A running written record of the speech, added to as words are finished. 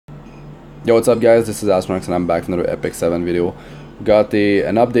Yo, what's up guys, this is Astranox and I'm back with another Epic 7 video. Got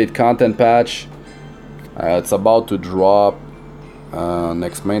an update content patch. It's about to drop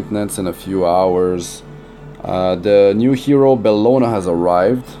next maintenance in a few hours. The new hero Bellona has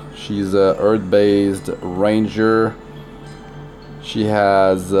arrived. She's a earth-based ranger. She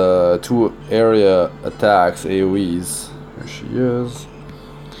has 2 area attacks, AoEs. Here she is.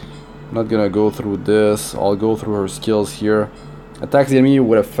 I'm not gonna go through this, I'll go through her skills here. Attacks the enemy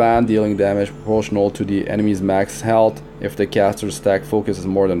with a fan, dealing damage proportional to the enemy's max health. If the caster's stack focus is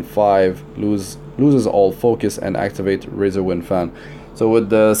more than 5, loses all focus and activate Razor Wind Fan. So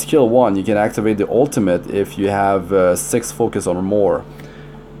with the skill 1, you can activate the ultimate if you have 6 focus or more.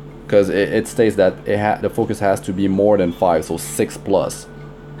 Because it states that the focus has to be more than 5, so 6 plus.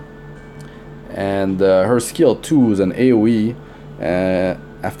 And her skill 2 is an AoE.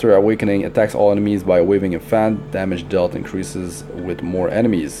 After awakening, attacks all enemies by waving a fan. Damage dealt increases with more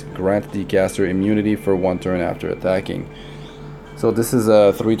enemies. Grant the caster immunity for 1 turn after attacking. So this is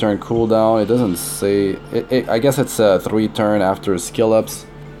a 3-turn cooldown. It doesn't say... I guess it's a 3-turn after skill ups.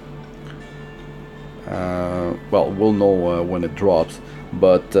 Well, we'll know when it drops.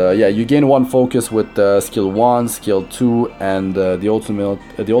 But yeah, you gain 1 focus with skill 1, skill 2, and the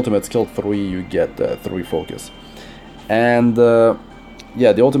ultimate skill 3. You get 3 focus. And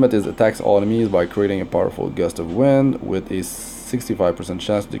yeah, the ultimate is attacks all enemies by creating a powerful gust of wind with a 65%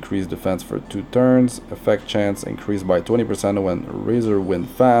 chance to decrease defense for 2 turns. Effect chance increased by 20% when Razor Wind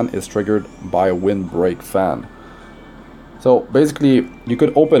Fan is triggered by Windbreak Fan. So basically, you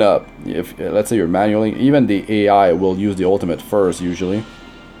could open up, if let's say you're manually, even the AI will use the ultimate first usually.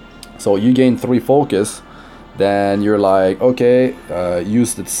 So you gain 3 focus, then you're like, okay,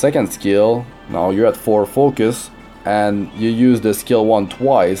 use the second skill, now you're at 4 focus, and you use the skill 1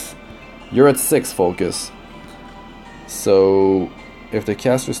 twice, you're at 6 focus. So if the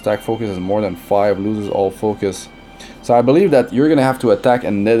caster stack focus is more than 5, loses all focus. So I believe that you're gonna have to attack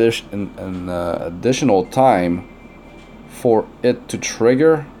an additional time for it to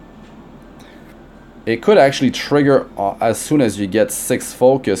trigger. It could actually trigger as soon as you get 6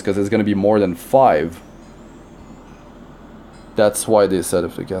 focus, because it's gonna be more than 5. That's why they said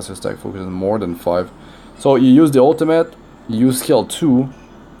if the caster stack focus is more than 5. So you use the ultimate, you use skill 2,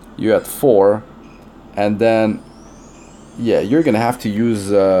 you're at 4, and then yeah, you're gonna have to use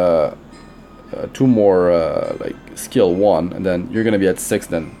 2 more like skill 1, and then you're gonna be at 6.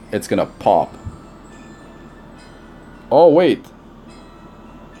 Then it's gonna pop. Oh wait,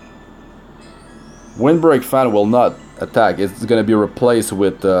 Windbreak Fan will not attack. It's gonna be replaced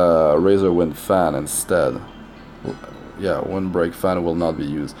with Razor Wind Fan instead. Yeah, Windbreak Fan will not be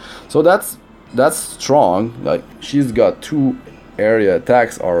used. So that's strong. Like, she's got 2 area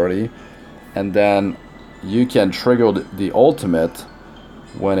attacks already, and then you can trigger the ultimate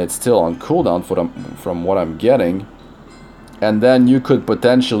when it's still on cooldown from what I'm getting, and then you could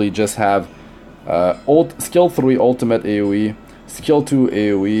potentially just have skill 3 ultimate AoE, skill 2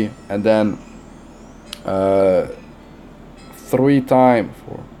 AoE, and then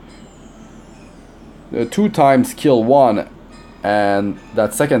 2 times skill 1, and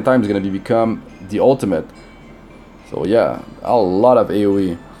that second time is going to become the ultimate. So yeah, a lot of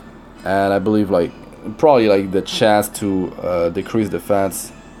AoE, and I believe like probably like the chance to decrease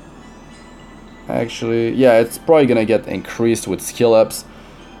defense. Actually, yeah, it's probably gonna get increased with skill ups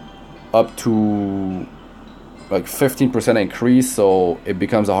up to like 15% increase, so it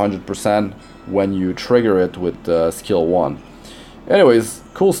becomes 100% when you trigger it with skill 1. Anyways,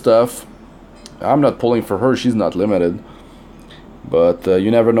 cool stuff. I'm not pulling for her, she's not limited, but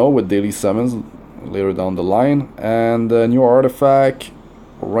you never know with daily summons later down the line. And new artifact,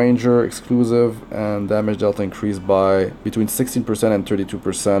 Ranger exclusive, and damage dealt increased by between 16% and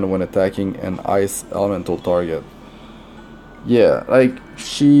 32% when attacking an ice elemental target. Yeah, like,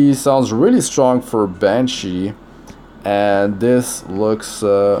 she sounds really strong for Banshee, and this looks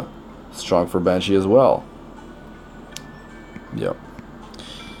strong for Banshee as well. Yep.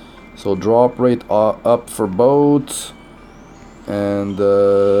 So drop rate up for both. And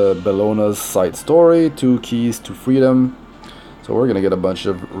Bellona's side story, 2 keys to freedom. So we're gonna get a bunch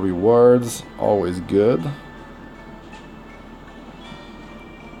of rewards, always good.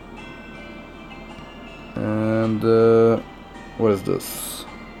 And what is this?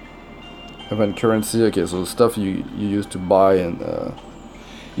 Event currency. Okay, so stuff you use to buy, and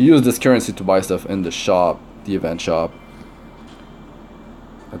you use this currency to buy stuff in the shop, the event shop.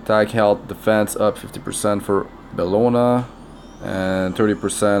 Attack, health, defense up 50% for Bellona, and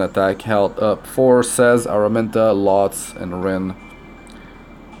 30% attack health up for Says, Araminta, Lots, and Rin.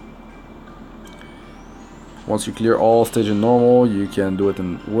 Once you clear all stage in normal, you can do it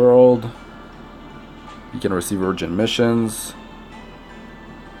in world. You can receive urgent missions.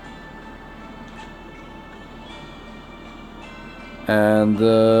 And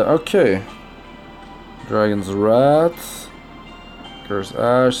okay, Dragon's Rat, Curse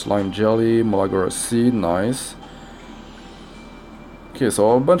Ash, Slime Jelly, Malagora Seed, nice. Okay,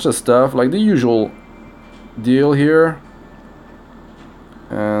 so a bunch of stuff, like the usual deal here.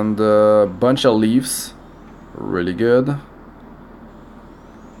 And a bunch of leaves, really good.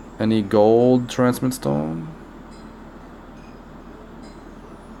 Any gold transmit stone?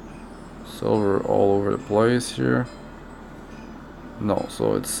 Silver all over the place here. No,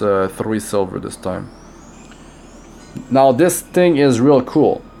 so it's 3 silver this time. Now this thing is real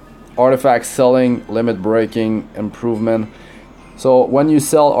cool. Artifact selling, limit breaking, improvement. So when you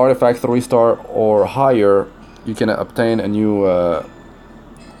sell artifact 3-star or higher, you can obtain a new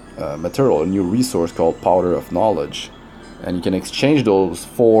material, a new resource called Powder of Knowledge. And you can exchange those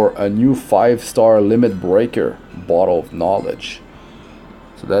for a new 5-star limit breaker, Bottle of Knowledge.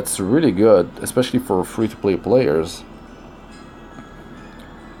 So that's really good, especially for free-to-play players.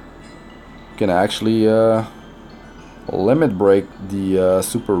 You can actually limit break the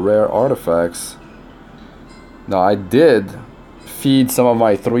super rare artifacts. Now I did feed some of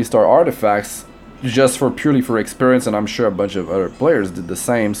my 3-star artifacts just for purely for experience, and I'm sure a bunch of other players did the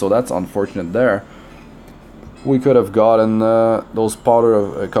same, so that's unfortunate there. We could have gotten those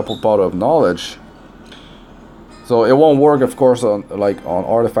a couple powder of knowledge. So it won't work, of course, on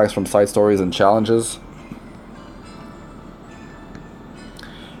artifacts from side stories and challenges.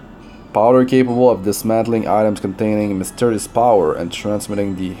 Powder capable of dismantling items containing mysterious power and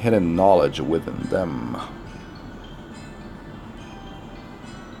transmitting the hidden knowledge within them.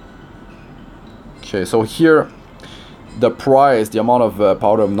 Okay, so here the price, the amount of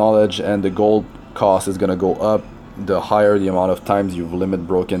powder of knowledge and the gold cost is gonna go up the higher the amount of times you've limit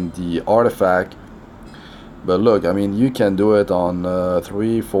broken the artifact. But look, I mean, you can do it on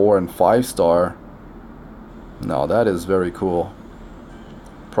 3, 4, and 5-star. Now that is very cool.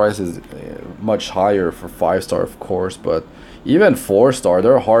 Price is much higher for 5-star, of course, but even 4-star,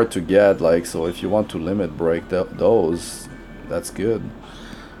 they're hard to get. Like, so if you want to limit break those, that's good.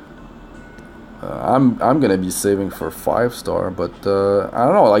 I'm gonna be saving for 5-star, but I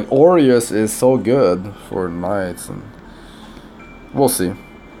don't know. Like Aureus is so good for knights, and we'll see.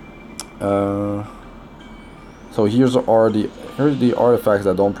 So here's the artifacts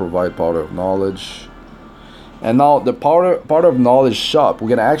that don't provide powder of knowledge. And now the powder of knowledge shop, we're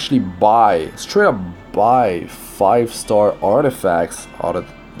gonna actually buy, straight up buy 5-star artifacts out of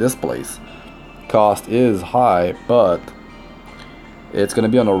this place. Cost is high, but it's gonna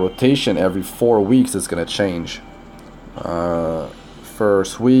be on a rotation every 4 weeks. It's gonna change.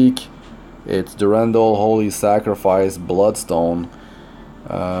 First week, it's Durandal, Holy Sacrifice, Bloodstone,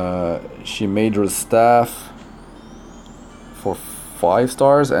 Shimadra's Staff for 5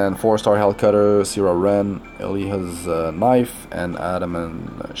 stars, and 4-star Hellcutter, Sierra Wren, Eliha's Knife, and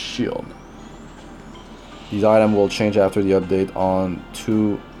Adamant Shield. These items will change after the update on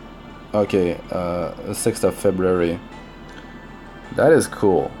 6th of February. That is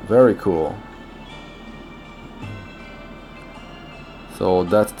cool, very cool. So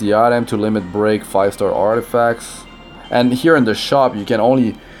that's the item to limit break 5-star artifacts. And here in the shop, you can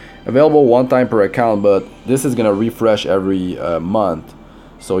only available one time per account, but this is gonna refresh every month,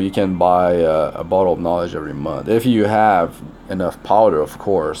 so you can buy a bottle of knowledge every month if you have enough powder, of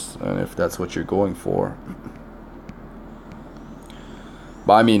course, and if that's what you're going for.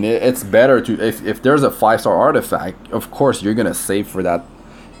 But I mean, it's better to, if there's a 5-star artifact, of course you're gonna save for that.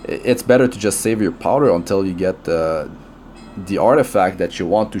 It's better to just save your powder until you get the artifact that you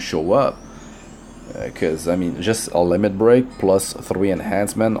want to show up. Because I mean, just a limit break plus 3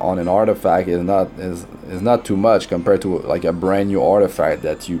 enhancement on an artifact is not too much compared to like a brand new artifact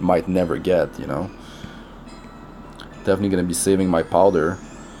that you might never get, you know. Definitely gonna be saving my powder.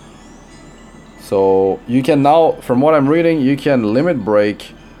 So you can now, from what I'm reading, you can limit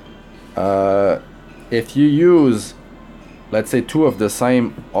break if you use, let's say, 2 of the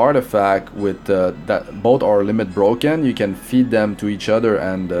same artifact with that both are limit broken. You can feed them to each other,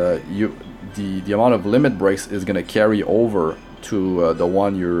 and the amount of limit breaks is gonna carry over to the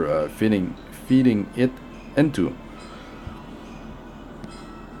one you're feeding it into.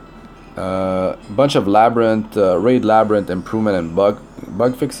 Bunch of labyrinth, raid labyrinth improvement and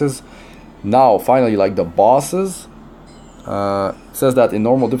bug fixes. Now finally, like the bosses, says that in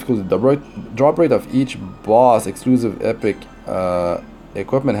normal difficulty, the drop rate of each boss exclusive epic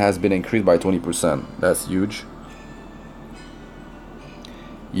equipment has been increased by 20%. That's huge.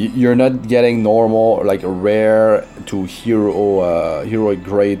 you're not getting normal, like rare to heroic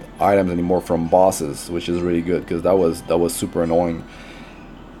grade items anymore from bosses, which is really good because that was super annoying.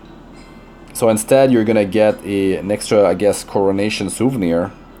 So instead you're gonna get an extra, I guess, coronation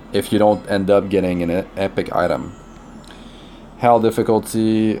souvenir if you don't end up getting an epic item. Hell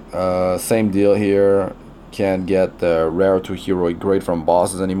difficulty, same deal here. Can't get the rare to heroic grade from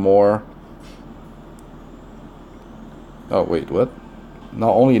bosses anymore. Oh wait, what?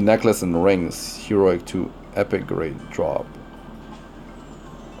 Not only necklace and rings, heroic to epic grade drop.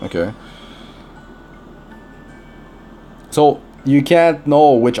 Okay. So you can't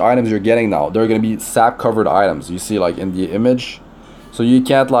know which items you're getting now. They're gonna be sap covered items. You see, like in the image. So you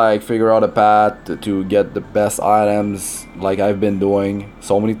can't like figure out a path to get the best items like I've been doing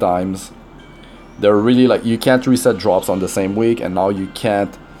so many times. They're really like, you can't reset drops on the same week, and now you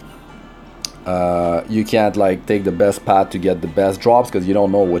can't like take the best path to get the best drops because you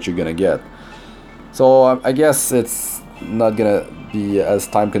don't know what you're gonna get. So I guess it's not gonna be as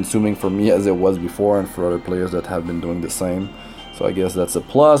time consuming for me as it was before, and for other players that have been doing the same. So I guess that's a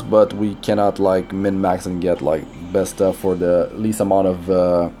plus, but we cannot like min-max and get like best stuff for the least amount of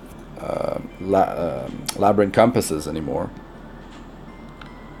labyrinth compasses anymore.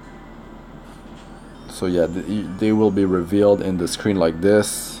 So yeah, they will be revealed in the screen like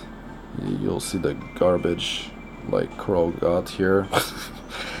this. You'll see the garbage like Crow got here.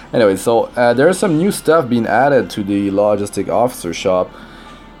 Anyway, so there's some new stuff being added to the logistic officer shop.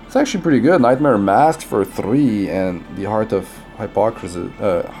 It's actually pretty good. Nightmare Mask for 3 and the Heart of Hypocrisy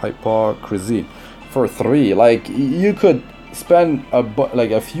for 3. Like, you could spend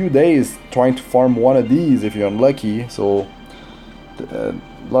like a few days trying to farm one of these if you're unlucky. So a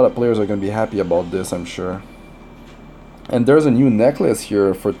lot of players are going to be happy about this, I'm sure. And there's a new necklace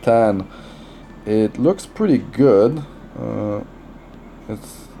here for 10. It looks pretty good.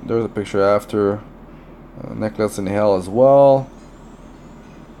 There's a picture after. Necklace in hell as well.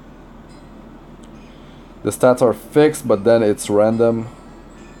 The stats are fixed, but then it's random,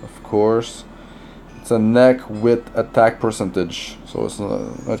 of course. It's a neck with attack percentage, so it's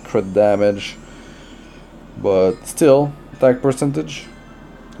not crit damage, but still attack percentage.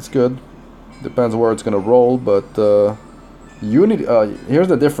 It's good. Depends where it's gonna roll, but Unity. Here's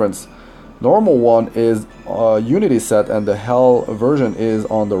the difference. Normal one is Unity set, and the Hell version is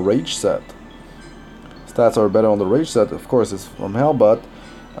on the Rage set. Stats are better on the Rage set, of course. It's from Hell, but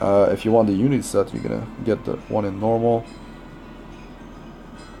if you want the Unity set, you're gonna get the one in normal.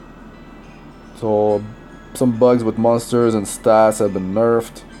 So some bugs with monsters and stats have been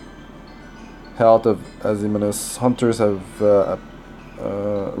nerfed. Health of Azimanus hunters have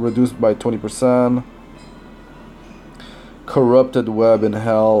reduced by 20%. Corrupted web in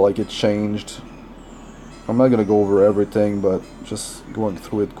hell, like it changed. I'm not gonna go over everything, but just going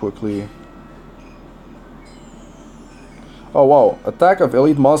through it quickly. Oh wow, attack of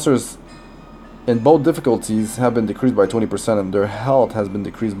elite monsters in both difficulties have been decreased by 20%, and their health has been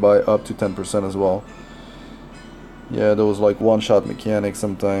decreased by up to 10% as well. Yeah, those like one-shot mechanics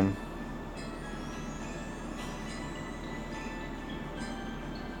sometime.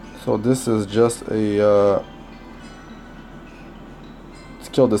 So this is just a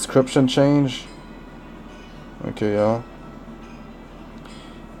skill description change. Okay, yeah.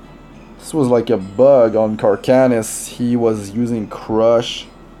 This was like a bug on Carcanis. He was using Crush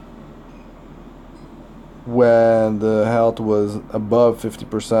when the health was above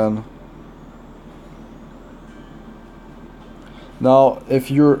 50%. Now,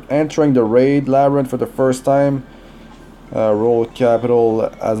 if you're entering the raid labyrinth for the first time, roll capital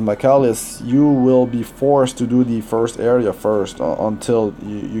as Macalis, you will be forced to do the first area first until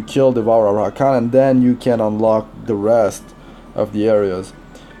you kill Devourer Rakan, and then you can unlock the rest of the areas.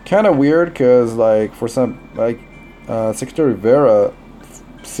 Kind of weird, because like for some, like Secretary Rivera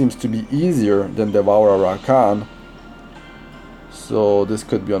seems to be easier than Devourer Rakan, so this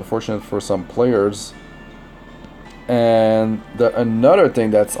could be unfortunate for some players. And another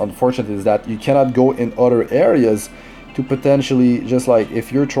thing that's unfortunate is that you cannot go in other areas to potentially, just like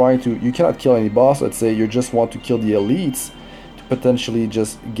if you're trying to, you cannot kill any boss. Let's say you just want to kill the elites to potentially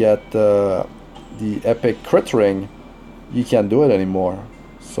just get the epic crit ring, you can't do it anymore.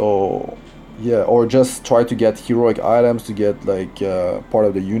 So yeah, or just try to get heroic items to get like part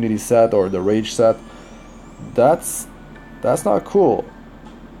of the Unity set or the Rage set. That's not cool.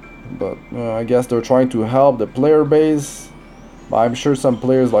 But I guess they're trying to help the player base. I'm sure some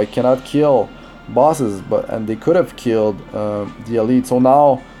players like cannot kill bosses, and they could have killed the elite. So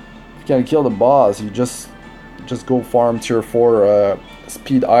now if you can kill the boss, you just go farm tier 4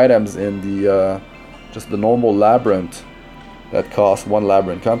 speed items in the just the normal labyrinth, that costs 1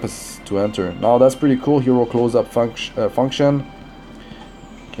 labyrinth compass to enter. Now that's pretty cool. Hero close-up function.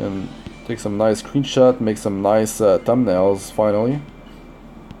 Can take some nice screenshot, make some nice thumbnails finally.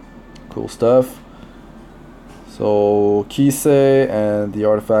 Cool stuff. So Kisei and the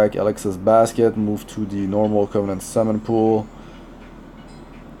artifact Alexa's basket move to the normal Covenant summon pool.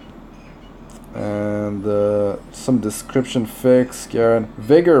 And some description fix. Karen.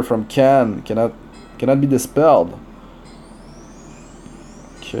 Vigor from Can cannot be dispelled.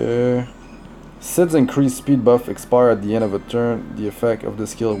 Okay. Sid's increased speed buff expire at the end of a turn. The effect of the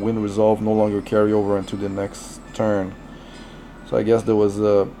skill Wind Resolve no longer carry over into the next turn. So I guess there was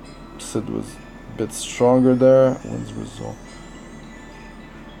a Sid was a bit stronger there. Wind's Resolve.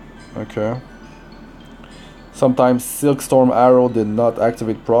 Okay. Sometimes Silkstorm Arrow did not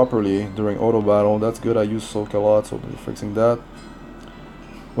activate properly during auto battle. That's good. I use Soak a lot, so they're fixing that.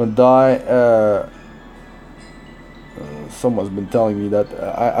 When someone's been telling me that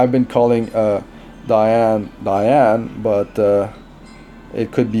I've been calling Diane, but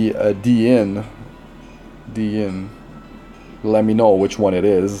it could be a D-in. Let me know which one it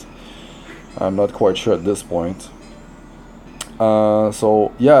is. I'm not quite sure at this point.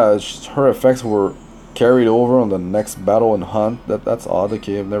 So yeah, her effects were carried over on the next battle and hunt. That's odd.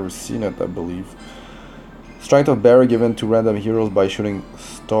 Okay, I've never seen it, I believe. Strength of Barrier given to random heroes by shooting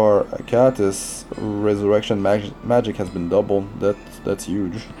Star Akatis. Resurrection magic has been doubled. That's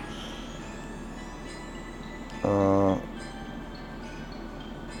huge.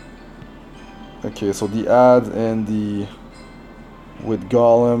 Okay, so the ad and the with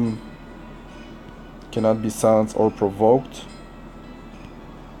Golem cannot be silenced or provoked.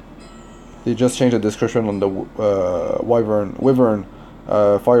 They just changed the description on the Wyvern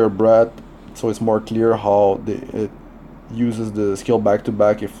Fire Breath, so it's more clear how it uses the skill back to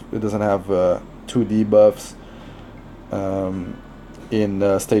back if it doesn't have 2 debuffs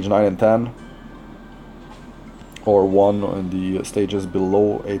in stage 9 and 10, or 1 on the stages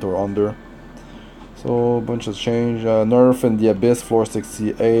below 8 or under. So a bunch of change. Nerf in the Abyss, floor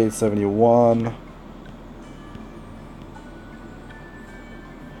 68, 71.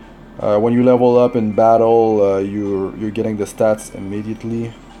 When you level up in battle, you're getting the stats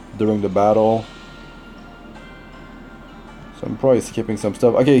immediately during the battle. So I'm probably skipping some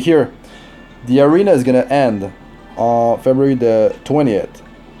stuff. Okay, here, the arena is gonna end on February the 20th.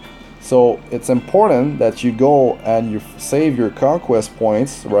 So it's important that you go and you save your conquest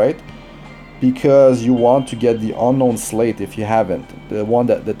points, right? Because you want to get the unknown slate if you haven't.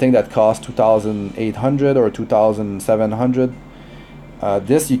 The thing that costs 2,800 or 2,700.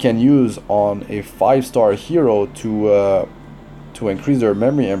 This you can use on a 5-star hero to increase their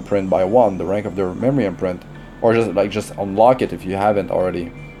memory imprint by 1, the rank of their memory imprint, or just unlock it if you haven't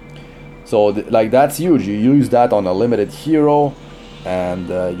already. So that's huge. You use that on a limited hero, and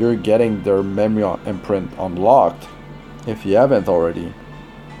you're getting their memory imprint unlocked if you haven't already.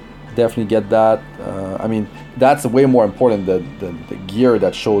 Definitely get that. I mean, that's way more important than the gear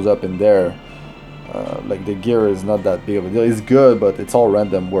that shows up in there. Like the gear is not that big of a deal. It's good, but it's all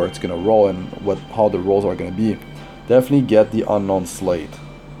random where it's gonna roll and how the rolls are gonna be. Definitely get the unknown slate.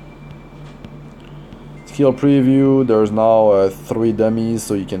 Skill preview. There's now 3 dummies,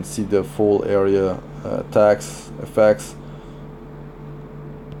 so you can see the full area attacks effects.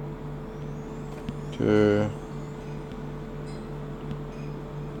 Okay.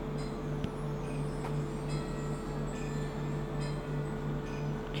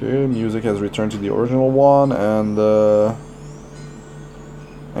 Okay, music has returned to the original one, and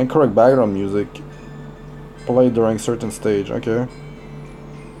correct background music played during certain stage. Okay.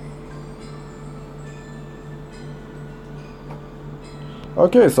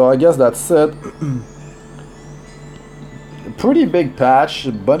 Okay, so I guess that's it. Pretty big patch,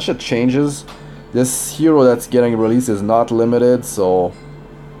 a bunch of changes. This hero that's getting released is not limited, so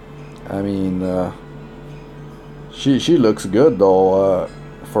I mean, she looks good though.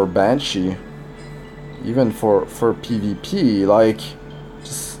 For Banshee, even for PvP, like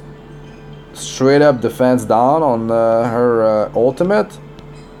just straight up defense down on her ultimate.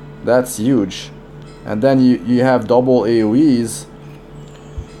 That's huge. And then you have double AoEs.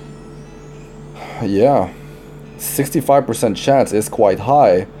 Yeah, 65% chance is quite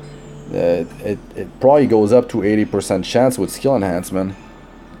high. It probably goes up to 80% chance with skill enhancement.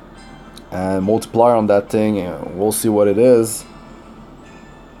 And multiplier on that thing, we'll see what it is.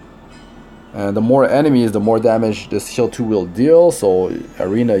 And the more enemies, the more damage this skill 2 will deal. So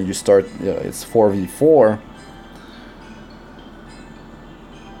arena, you start, it's 4v4,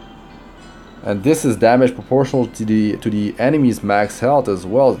 and this is damage proportional to the enemy's max health as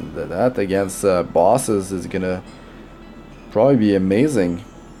well. That against bosses is gonna Probably be amazing.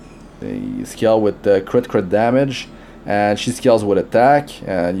 They scale with crit damage, and she scales with attack,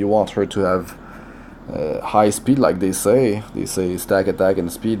 and you want her to have high speed, like they say. They say stack attack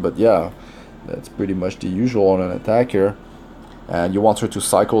and speed, but yeah, that's pretty much the usual on an attacker. And you want her to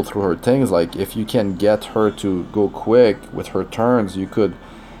cycle through her things. Like if you can get her to go quick with her turns, you could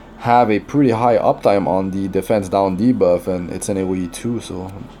have a pretty high uptime on the defense down debuff, and it's an AoE too,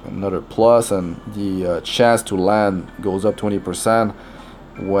 so another plus. And the chance to land goes up 20%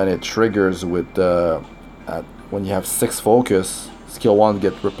 when it triggers with when you have 6 focus. Skill 1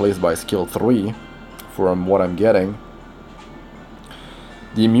 get replaced by skill 3 from what I'm getting.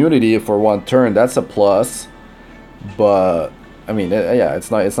 The immunity for 1 turn, that's a plus, but I mean, yeah, it's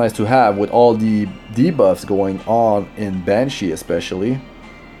nice to have with all the debuffs going on in Banshee especially.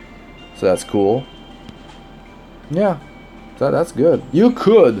 So that's cool. Yeah, that's good. You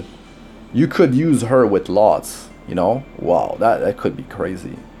could use her with lots, you know. Wow, that could be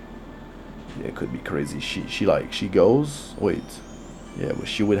crazy. Yeah, it could be crazy. She goes. Wait, yeah, but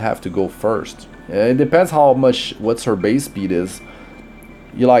she would have to go first. Yeah, it depends how much what's her base speed is.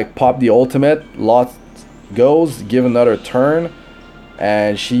 You like pop the ultimate, lot goes, give another turn,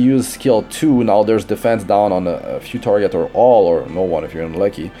 and she used skill 2. Now there's defense down on a few target or all or no one if you're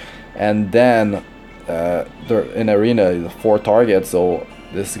unlucky. And then in arena 4 targets, so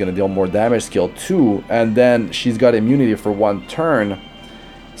this is gonna deal more damage, skill 2, and then she's got immunity for 1 turn,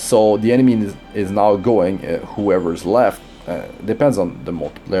 so the enemy is now going, whoever's left, depends on the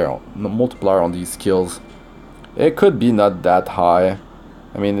multiplier on these skills. It could be not that high.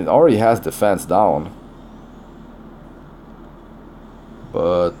 I mean, it already has defense down,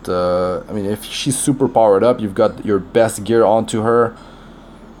 but I mean, if she's super powered up, you've got your best gear onto her,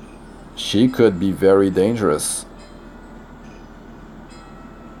 she could be very dangerous.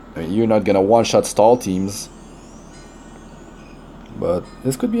 I mean, you're not gonna one-shot stall teams, but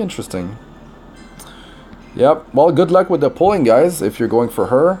this could be interesting. Yep, well, good luck with the pulling, guys, if you're going for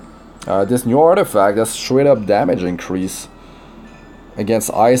her. This new artifact, that's straight up damage increase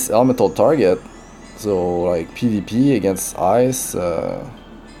against ice elemental target. So like PvP against ice,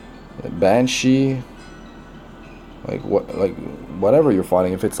 Banshee, like whatever you're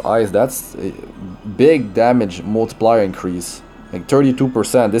fighting, if it's ice, that's a big damage multiplier increase, like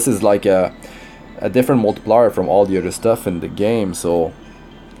 32%. This is like a different multiplier from all the other stuff in the game, so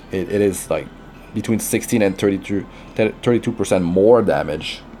it is like between 16 and 32% more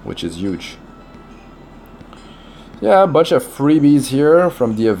damage, which is huge. Yeah, a bunch of freebies here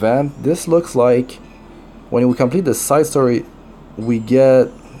from the event. This looks like when we complete the side story, we get,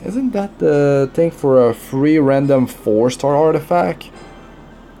 isn't that the thing for a free random 4-star artifact?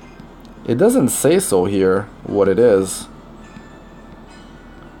 It doesn't say so here what it is.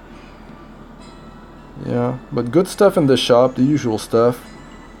 Yeah, but good stuff in the shop, the usual stuff.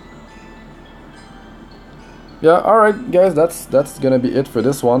 Yeah, alright guys, that's gonna be it for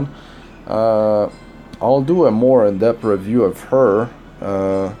this one. I'll do a more in-depth review of her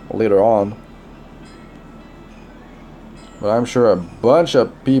later on. But I'm sure a bunch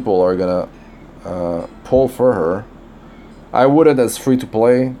of people are gonna pull for her. I wouldn't as free to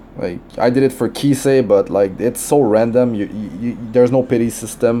play. Like, I did it for Kisei, but like it's so random. There's no pity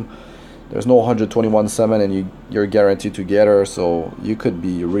system. There's no 121 summon, and you're guaranteed to get her. So you could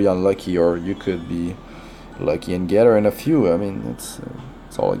be really unlucky, or you could be lucky and get her in a few. I mean, it's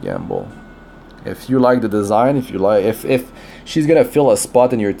all a gamble. If you like the design, if she's gonna fill a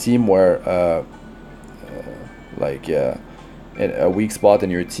spot in your team where a weak spot in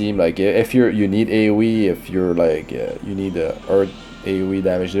your team, like if you need AoE, if you're like you need a earth AoE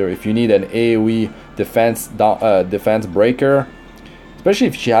damage there, if you need an AoE defense breaker, especially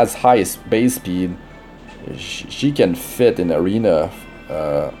if she has high base speed, she can fit in arena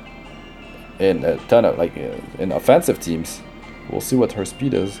in a ton of in offensive teams. We'll see what her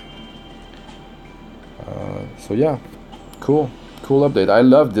speed is. So yeah, cool update. I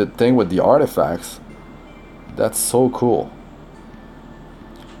love the thing with the artifacts. That's so cool.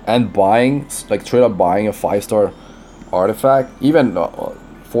 And buying, like straight up buying a 5-star artifact, even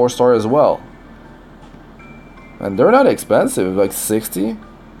 4-star as well. And they're not expensive, like 60.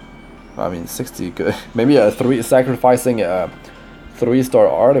 I mean, 60 could maybe sacrificing a 3-star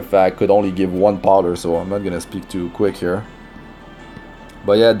artifact could only give 1 powder, so I'm not gonna speak too quick here.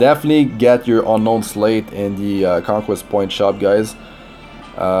 But yeah, definitely get your Unknown Slate in the Conquest Point shop, guys.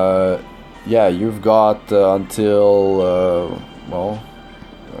 Yeah, you've got until well,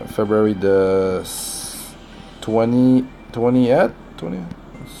 February the 20th.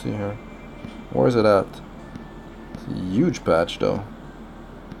 Let's see here. Where is it at? It's a huge patch though.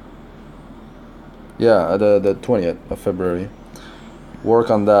 Yeah, the 20th of February.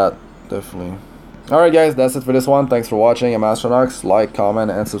 Work on that, definitely. Alright guys, that's it for this one. Thanks for watching. I'm Astranox. Like, comment,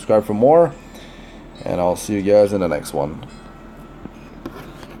 and subscribe for more. And I'll see you guys in the next one.